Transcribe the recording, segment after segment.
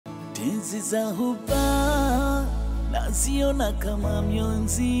tenzi za huba naziona kama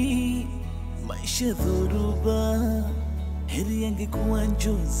mionzi, maisha dhoruba, heri yangekuwa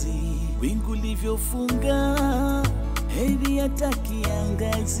njozi, wingu livyofunga, heri hata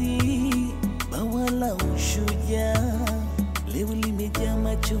kiangazi, bawala ushujaa, leo limejaa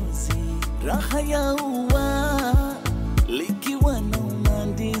machozi, raha ya uwa, likiwa na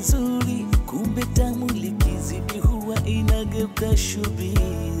umandi nzuri, kumbe tamu likizidi huwa inageuka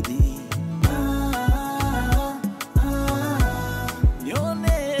shubiri.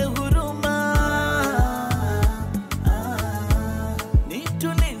 Nione huruma,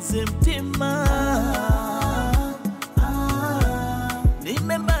 nitulize mtima,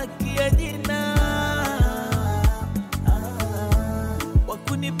 nimebakia jina,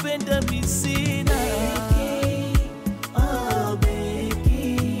 wakunipenda misina.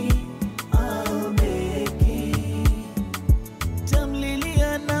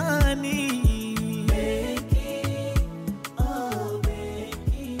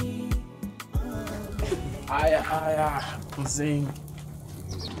 Aya, mzee.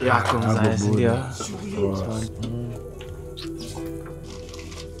 Yako mzazi ndio.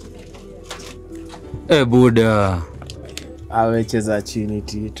 Buda. Awecheza chini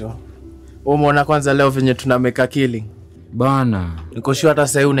Tito. Umeona kwanza leo venye tunameka killing? Bana. Niko sure hata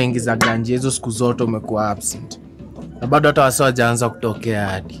sasa unaingiza ganje hizo siku zote umekuwa absent. Na bado hata wasio hajaanza kutokea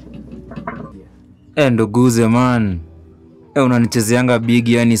hadi. Ndoguze man. Unanichezeanga big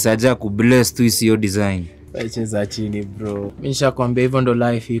yani saja kubless tu isiyo design. Cheza chini bro. Mimi nishakwambia hivyo ndo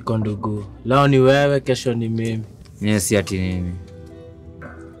life iko ndugu. Leo ni wewe, kesho ni mimi. Yes, ati nini?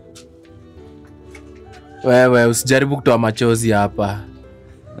 Wewe usijaribu kutoa machozi hapa.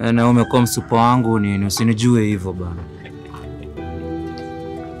 Na umekuwa msupa wangu nini, usinijue hivyo bana.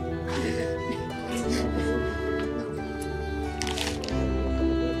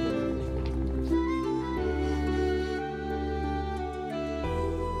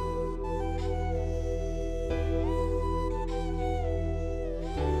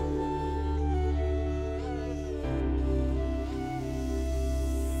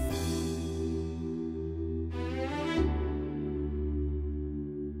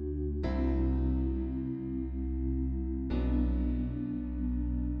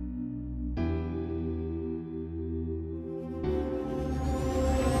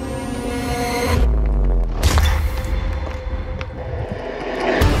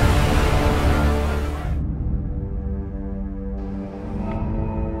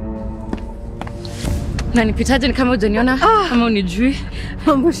 Na nipitaje ni kama hujaniona kama unijui?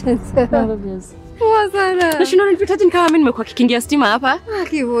 Mambo shansa. Mambo viazi. Wazana. Nashindwa nipitaje ni kama mimi nimekuwa kikingia stima hapa.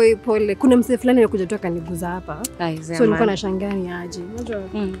 Kivoi pole. Kuna mzee fulani alikuja tu akaniguza hapa. Aiza. So nilikuwa nashangaa ni aje. Unajua?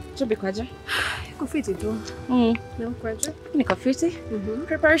 Chobi kwaje? Iko fiti tu. Na kwaje? Niko fiti.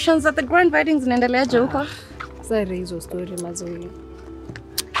 Preparations at the grand weddings zinaendeleaje huko? Sasa hizo story mazuri.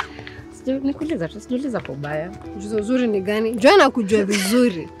 Nikuuliza tu, sijuliza kwa ubaya. Juzo nzuri ni gani? Joana kujua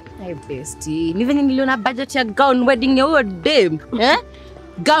vizuri. Hey bestie, ni venye niliona budget ya gown wedding ya huyo dem,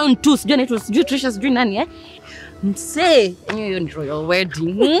 Gown tu, sijui Trisha, sijui nani, Msee, hiyo ni royal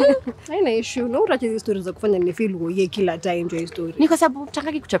wedding. Haina issue. Na utache hizo stories za kufanya ni feel uye kila time ndio story. Ni kwa sababu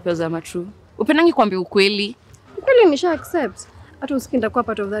utakaki kuchapioza matru. Upendangi kuambia ukweli. Ukweli nisha accept. Hata usikinda kwa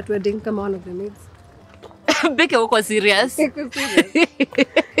part of that wedding kama one of the maids. Becky uko serious? Iko serious.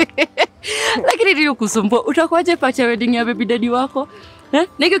 Lakini ndio kusumbua. Utakuaje pacha wedding ya baby daddy wako?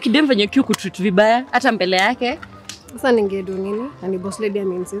 Na hiyo kidem venye kiu kutreat vibaya hata mbele yake. Sasa ningedo nini? Na ni boss lady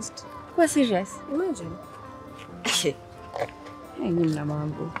insist. Kwa serious? Imagine. Ni mna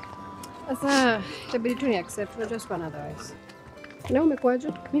mambo. Sasa itabidi tu ni accept, not just one otherwise. Na umekwaje?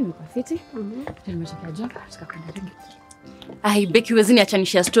 Mimi niko fiti. Nimetoka job, tukakwenda ringi. Ai Becky wezi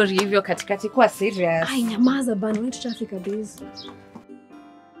niachanishia story hivyo katikati kwa serious. Ai nyamaza bana, wewe tutafika days.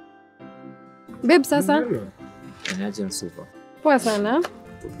 Babe sasa? Niaje msupa. Poa sana.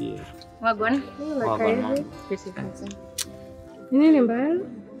 Wagwan. Nini mbaya?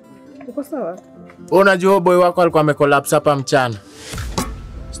 Uko sawa? Unajua boy wako alikuwa amecollapse hapa mchana.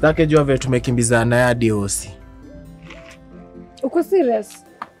 Sitaki jua vile tumekimbizana naye hadi hosi. Uko serious?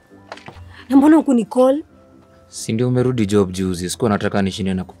 Na mbona hukunicall? Si ndio umerudi job juzi, sikuwa nataka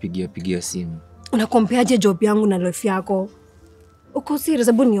nishinde na pigia simu. Unakompeaje job yangu na life yako? Uko serious?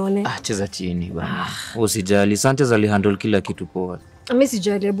 Hebu nione. Cheza chini bana. Usijali, Sanchez alihandle kila kitu poa. Mimi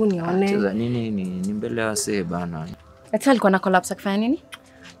sijali, hebu nione. Cheza nini ni mbele ya see bana. Ata alikuwa na collapse akifanya nini?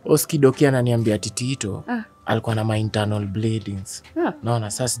 Oskidoki ananiambia Tito alikuwa na internal bleedings.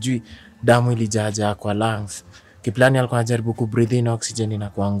 Naona sasa sijui damu ilijaja kwa lungs. Kiplani alikuwa anajaribu kubreathe in oxygen na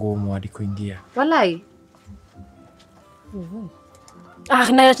kwa ngumu hadi kuingia. Walai.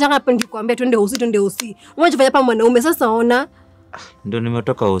 Na nataka hapa nikwambia twende usi. Unajifanya hapa mwanaume sasa ona. Ndio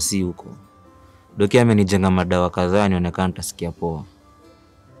nimetoka hosi huko. Doki amenijenga madawa kadhaa nionekana nitasikia poa.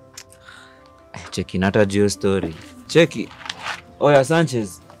 Cheki nata jio story. Cheki. Oya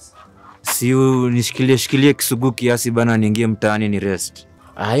Sanchez. Si nishikilie kisugu kiasi bana niingie mtaani ni rest.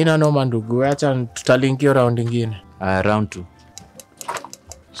 Haina noma ndugu, acha tutalinkia round nyingine. Round 2.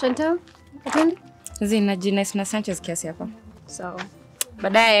 Chantal, attend. Zina jina na Sanchez kiasi hapa. Sawa.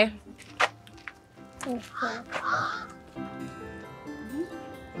 Baadaye.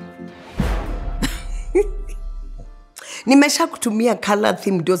 Nimesha kutumia color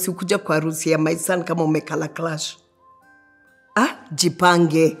theme ndio sikuja kwa harusi ya my son kama umekala clash.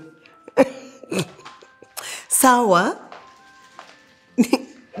 Jipange. Sawa.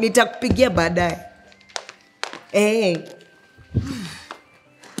 Nitakupigia baadaye.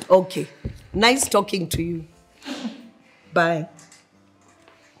 Okay. Nice talking to you. Bye.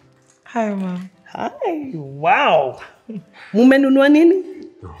 Hi, Mom. Hi. Wow. Mumenunua nini?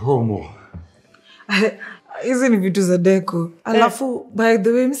 Homo. Hizi ni vitu za deco. Alafu, by the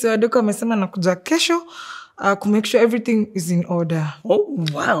way, msi wa deco amesema nakuja kesho to make sure everything is in order. Oh,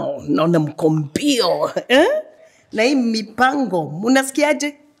 wow. Naona mko mbio. Na hii mipango,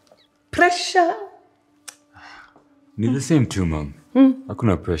 munasikiaje? Pressure. Ni the same too, Mom.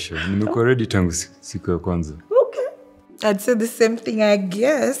 Hakuna pressure. Nimekuwa ready tangu siku ya kwanza. Okay. I'd say the same thing, I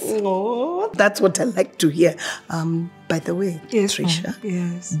guess. Oh, that's what I like to hear. By the way, Yes, Trisha, Mom.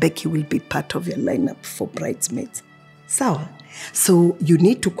 Yes. Becky will be part of your lineup for bridesmaids. Sawa. So you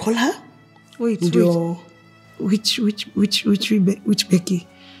need to call her. Wait. Which Becky?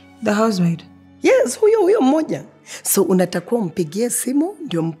 The housemaid? Yes, huyo mmoja. So unatakuwa umpigie simu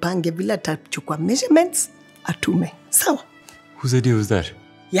ndio mpange vile atachukua measurements atume. Sawa? Whose idea was that?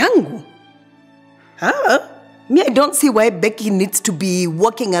 Yangu. Me, I don't see why Becky needs to be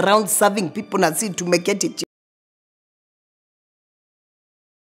walking around serving people na si to make it.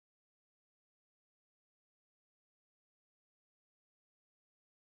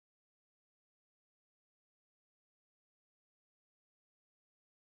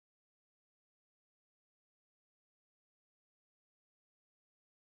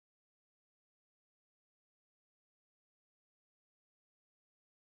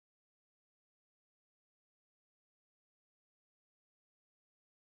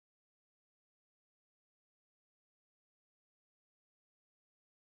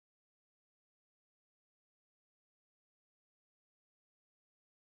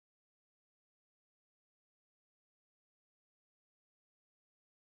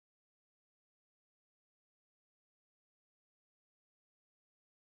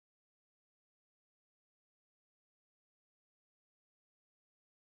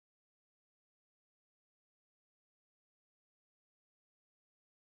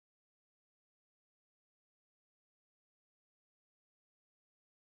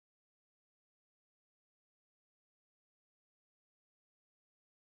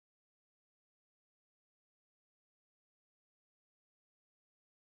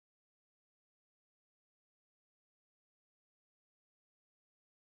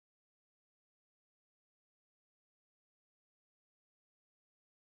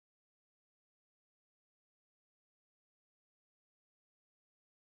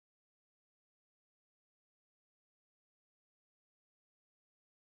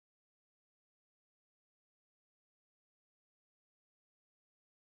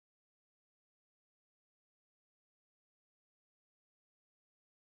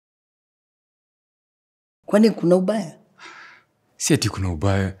 Kwani kuna ubaya? Si ati kuna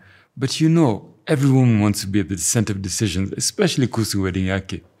ubaya. But you know, every woman wants to be at the center of decisions, especially kuhusu wedding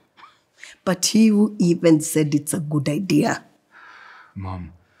yake. But you even said it's a good idea.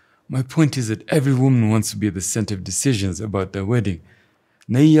 Mom, my point is that every woman wants to be at the center of decisions about their wedding.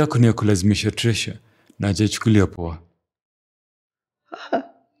 Na hii yako ni ya kulazimisha Trisha. Na hajaichukulia poa.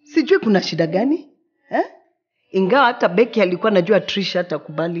 Sijui kuna shida gani? Ingawa hata Becky alikuwa anajua Trisha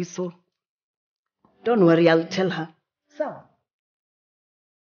atakubali, so don't worry, I'll tell her. Sawa.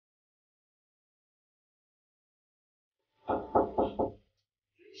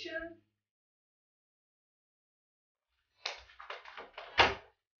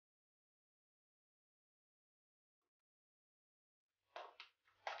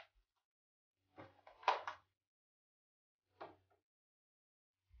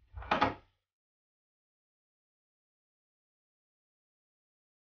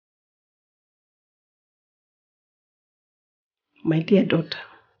 My dear daughter,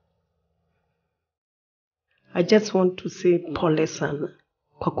 I just want to say pole sana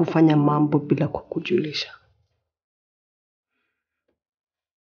kwa kufanya mambo bila kukujulisha.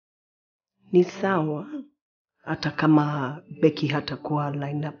 Ni sawa hata kama Becky hatakuwa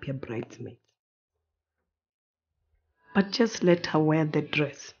lineup ya bridesmaid. But just let her wear the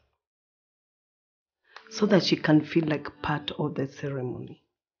dress so that she can feel like part of the ceremony.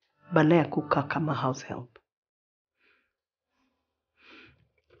 Badala ya kukaa kama house help.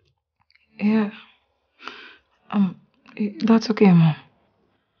 Yeah. That's okay, Mom.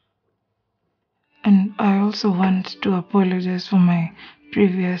 And I also want to apologize for my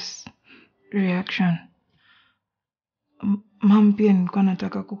previous reaction. Mom, pia nilikuwa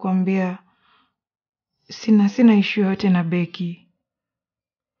nataka kukwambia sina issue yote na Becky.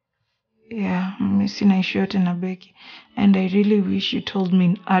 Yeah, sina issue yote na Becky. And I really wish you told me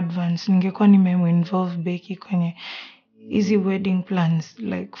in advance. Ningekuwa nimeinvolve Becky kwenye hizi wedding plans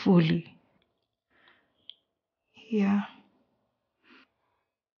like fully. Yeah.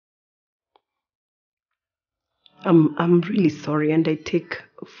 I'm really sorry and I take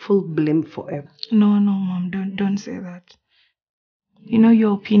full blame for it. No, Mom, don't say that. You know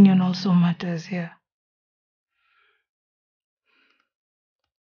your opinion also matters here.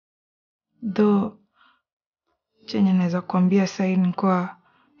 Though chenye naweza kuambia sahi ni kwa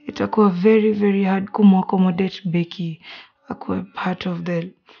itakuwa very very hard kumu-accommodate Becky akuwe part of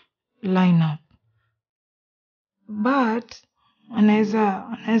the lineup. But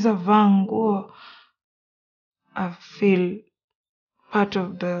anaweza vaa nguo I feel part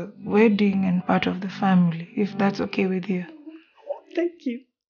of the wedding and part of the family, if that's okay with you. Thank you.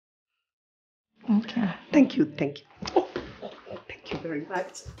 Okay. Thank you. Thank you very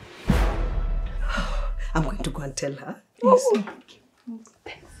much. I'm going to go and tell her. Yes.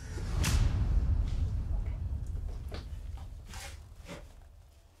 Thanks.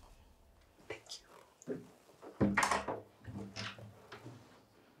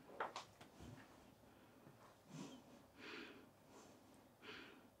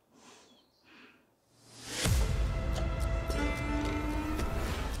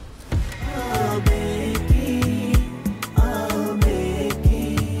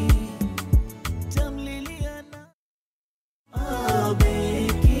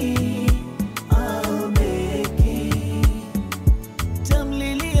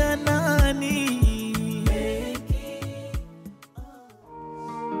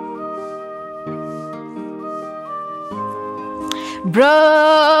 Bro!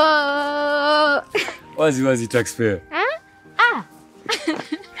 Wazi taxpayer.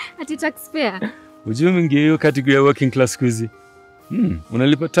 Ati taxpayer? Ujue umeingia hiyo category ya working class siku hizi.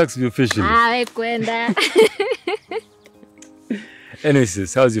 Unalipa tax officially. We kwenda.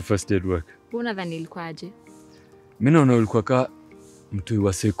 Anyways, how's your first day at work? Unadhani ilikuwa aje? Mimi naona ulikuwa ka mtu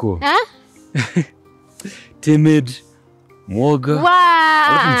wa seko. Timid, mwoga.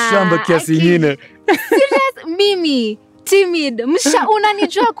 Alafu mshamba kiasi nyingine. Serious? Mimi timid.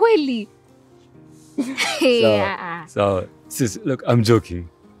 Unanijua kweli? So, sis, look, I'm joking.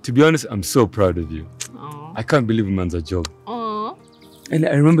 To be honest, I'm so proud of you. Aww. I can't believe man's a job. Aww. And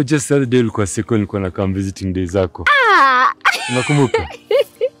I remember just the other day ulikuwa seko nilikuwa na come visiting days zako. Unakumbuka?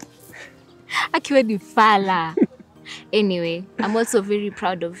 Akiwa ni fala. Anyway, I'm also very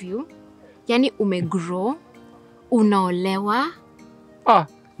proud of you. Yani umegrow, unaolewa.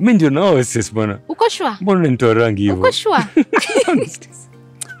 Mimi ndio nao sis bwana. Uko sure? Mbona nitoa rangi hivyo? Uko sure?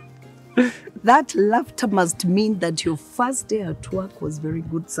 That laughter must mean that your first day at work was very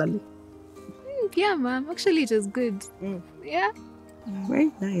good, Sally. Yeah, ma'am. Actually, it was good. Yeah.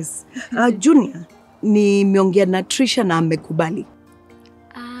 Very nice. Junior, nimeongea na Trisha na amekubali.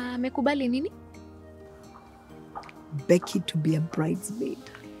 Amekubali nini? Becky to be a bridesmaid.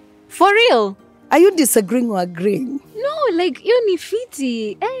 For real? Are you disagreeing or agreeing? No, like, you ni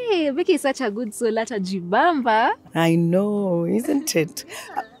fiti. Hey, Becky is such a good soul, hata jibamba. I know, isn't it?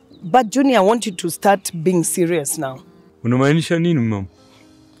 But Junior, I want you to start being serious now. Unamaanisha nini, mom?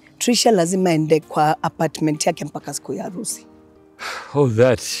 Trisha lazima ende kwa apartment yake mpaka siku ya harusi. Oh,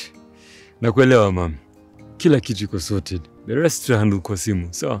 that. Nakuelewa, mom. Kila kitu iko sorted. The rest to handle kwa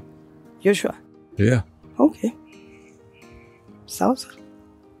simu, sawa? You sure? Yeah. Okay. Sawa.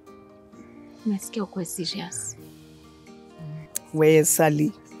 Umesikia uko serious. Wewe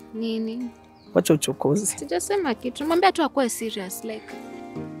Sally. Nini? Wacha uchokozi. Sijasema kitu. Mwambie tu akuwe serious like.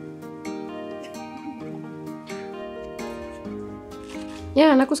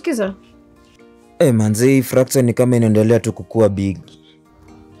 Yeah, nakusikiza. Manze, hii fracture ni kama inaendelea tu kukua big.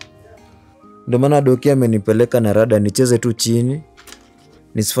 Ndio maana Doki amenipeleka na rada nicheze tu chini.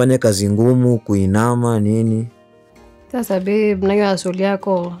 Nisifanye kazi ngumu, kuinama nini. Sasa babe, na hiyo asuli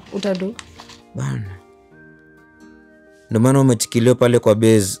yako utadu. Bana. Ndio maana umechikilio pale kwa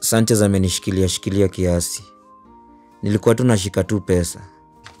base, Sanchez amenishikilia kiasi. Nilikuwa tu nashika tu pesa.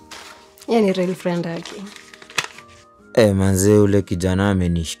 Yeye ni real friend yake. Manze ule kijana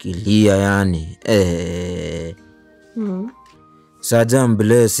amenishikilia yani. Sajam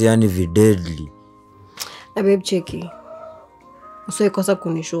bless yani videdly. Na babe cheki. Usiwahi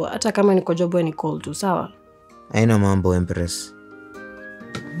kunishua hata kama niko job ni call tu, sawa? Haina mambo Empress.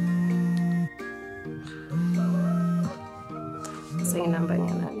 Sasa namba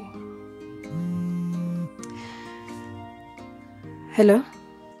ni nani? Hello?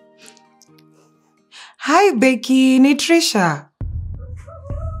 Hi Becky, ni Trisha.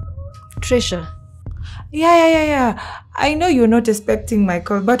 Trisha. Yeah. I know you're not expecting my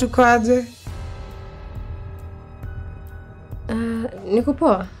call, but uko aje? Niko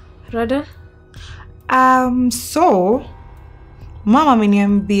poa. Rada? So mama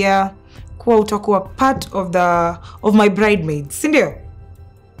ameniambia kuwa utakuwa part of my bridesmaids, si ndio?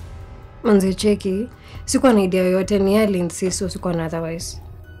 Manze cheki. Sikuwa na idea yoyote, ni Alin sisi, sikuwa na otherwise.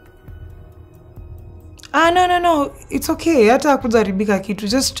 No. It's okay. Hata kujaribika kitu.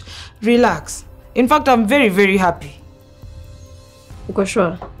 Just relax. In fact, I'm very, very happy. Uko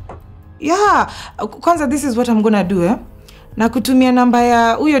sure? Yeah. Kwanza, this is what I'm gonna do, Na kutumia namba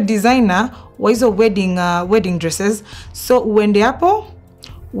ya huyo designer wa hizo wedding dresses. So, uende hapo,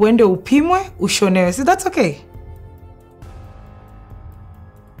 uende upimwe, ushonewe. So, that's okay.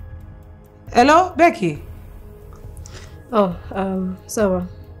 Hello, Becky? Oh, sawa.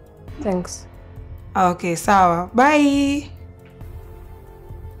 Thanks. Okay, sawa. Bye.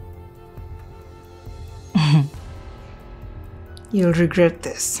 You'll regret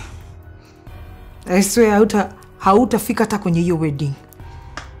this. I swear hautafika hata kwenye hiyo wedding.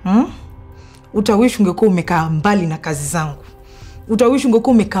 Utawish ungekuwa umekaa mbali na kazi zangu. Utawish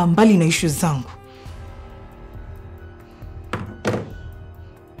ungekuwa umekaa mbali na issues zangu.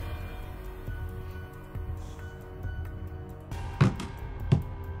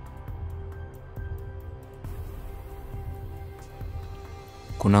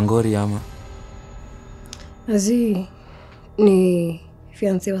 Kuna ngori ama? Azi ni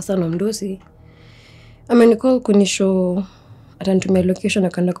fiancé wa sana mdosi. Amenicall kunisho atanitumia location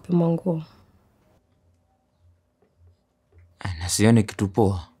akaenda kupima nguo. Na sioni kitu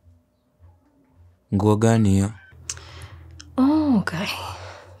poa. Nguo gani hiyo? Okay.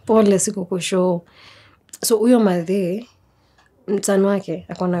 Pole siku kusho. So huyo madhe mtani wake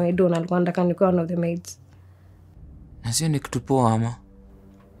akona wedo na alikuwa anataka nikuwa one of the maids. Na sioni kitu poa ama?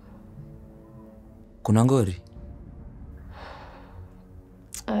 Kuna ngori?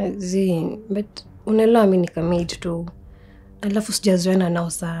 Azi, but unaelewa mimi ni kamaid tu. Alafu sijazoeana nao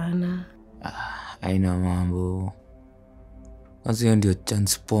sana. Haina mambo. Basi hiyo ndio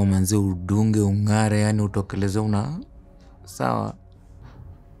chance poa manze, udunge ungare yani utokeleze una sawa.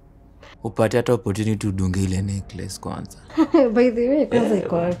 Upate hata opportunity udunge ile necklace kwanza. By the way, kwanza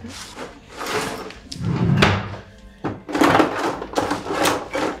iko wapi?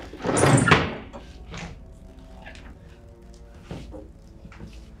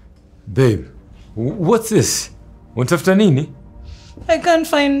 Babe, what's this? Unatafuta nini? I can't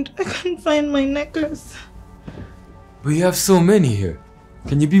find my necklace. But you have so many here.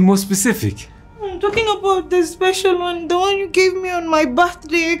 Can you be more specific? I'm talking about the special one, the one you gave me on my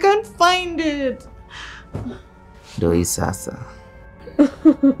birthday. I can't find it. Viusasa.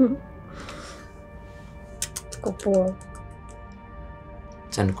 Kopo.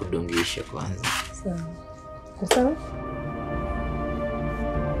 Chani kudungisha kwanza. Sawa. Sawa?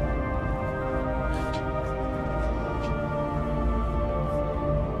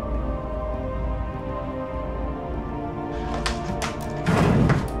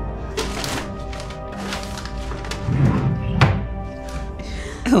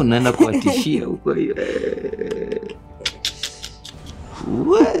 Unaenda kuwatishia huko hiyo.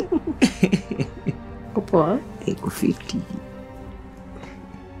 Kopo. Iko fiti.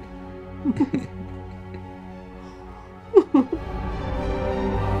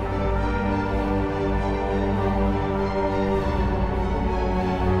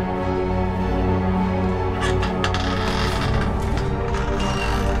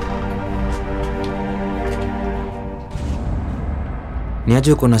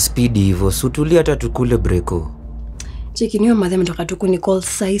 Niaje uko na speed hivyo, sutulia hata tukule breko. Cheki niyo madhe mtoka tu kunicall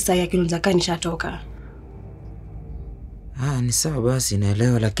saa yakiniuliza nishatoka. Ni sawa basi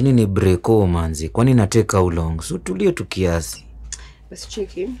naelewa, lakini ni breko manzi. Kwani na take how long? Sutulia tu kiasi. Basi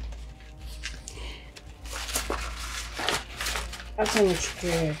cheki. Hata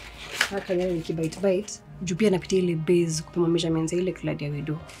nichukue hata nini nikibite. Juu pia napitia ile base kupima measurements ile kladi ya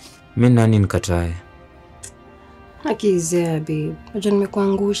wido. Mimi nani nikatae? Akizea babe. Najua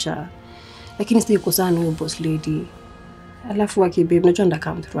nimekuangusha. Lakini siko sana huyo boss lady. Alafu waki babe, najua nda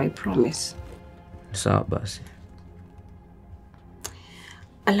come through, I promise. Sawa basi.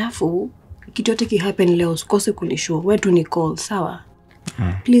 Alafu kitu yote ki happen leo usikose kunishow. Wewe tu ni call, sawa?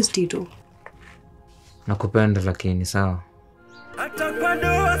 Please Tito. Nakupenda lakini sawa. Hata kwa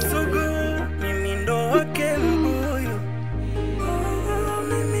doa sugu, mimi ndo wake mbuyu.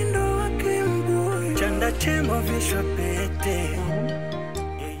 Mimi ndo wake mbuyu. Chanda chemo vishwa pete.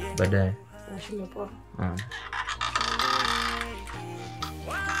 Baadaye. Nashime poa.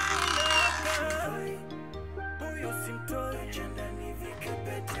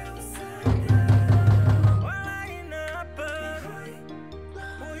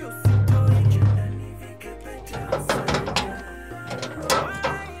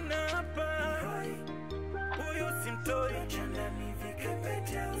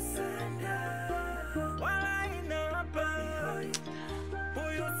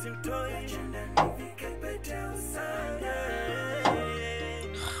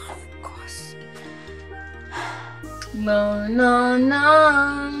 No.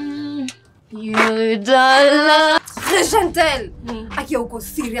 You don't Chantel! Aki uko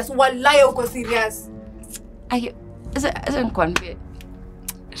serious. Wallahi uko serious. Acha nikwambie.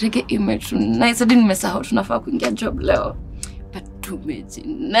 Rege image nice. Hadi nimesahau tunafaa kuingia job leo. But tumeji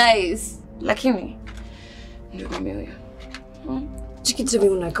nice. Lakini ndio mimi huyo. Chikiti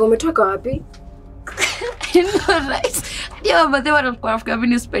unaka umetoka wapi? No right. Ndio baadhi watu kwa Afrika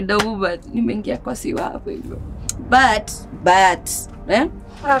mimi spenda Uber. Nimeingia kwa siwa hapo hivyo. But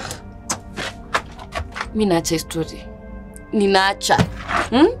mimi naacha story. Ninaacha.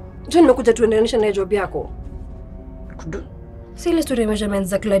 Njoo nimekuja tuendelesha na job yako. Si ile story measurements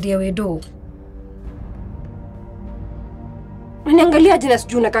za Claudia Wedo. Niangalia jina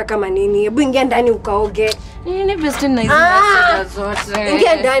sijui unakaa kama nini. Hebu ingia ndani ukaoge. Nini best na hizo message zote.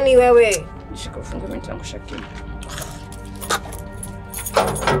 Ingia ndani wewe. Shika fungu mtangu shakini.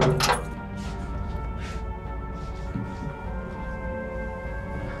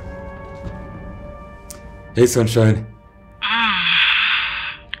 Hey, sunshine.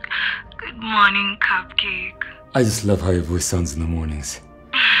 Good morning, Cupcake. I just love how your voice sounds in the mornings.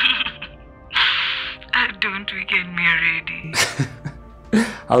 Don't get me already.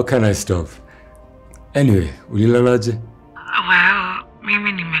 How can I stop? Anyway, ulilalaje? Well,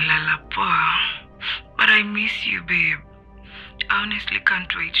 mimi nimelala poa. But I miss you, babe. I honestly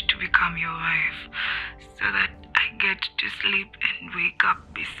can't wait to become your wife so that I get to sleep and wake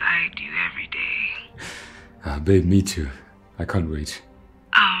up beside you every day. Babe, me too. I can't wait.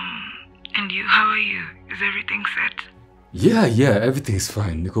 And you, how are you? Is everything set? Yeah, everything's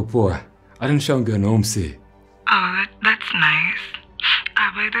fine. Niko poa. I didn't show you home say. Oh, that's nice.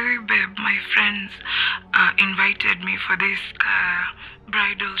 By the way, babe, my friends invited me for this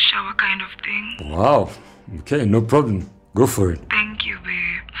bridal shower kind of thing. Wow. Okay, no problem. Go for it. Thank you,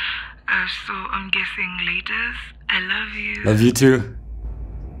 babe. So I'm guessing later. I love you. Love you too.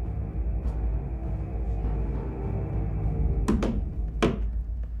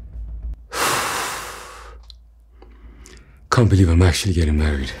 Can't believe I'm actually getting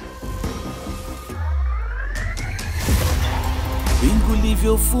married. Bingu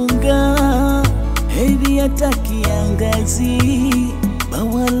livyofunga heri hata kiangazi,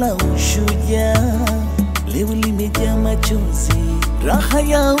 bawala ushujaa leo limejaa machozi, raha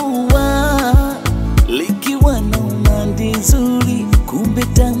ya ua likiwa na umande nzuri, kumbe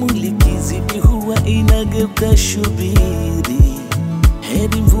tamu likizidi huwa inageuka shubiri.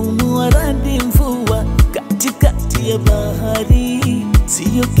 Heri mvumo wa radi mvua katikati ya bahari,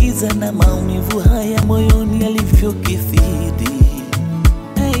 siyo kiza na maumivu haya moyoni yalivyokithiri.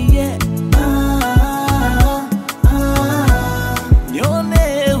 Hey, yeah.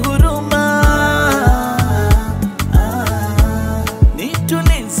 Nione huruma,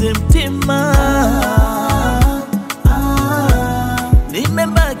 nitulize mtima,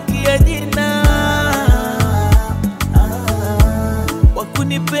 nimebakia jina,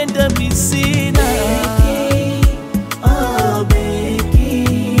 wakunipenda misina.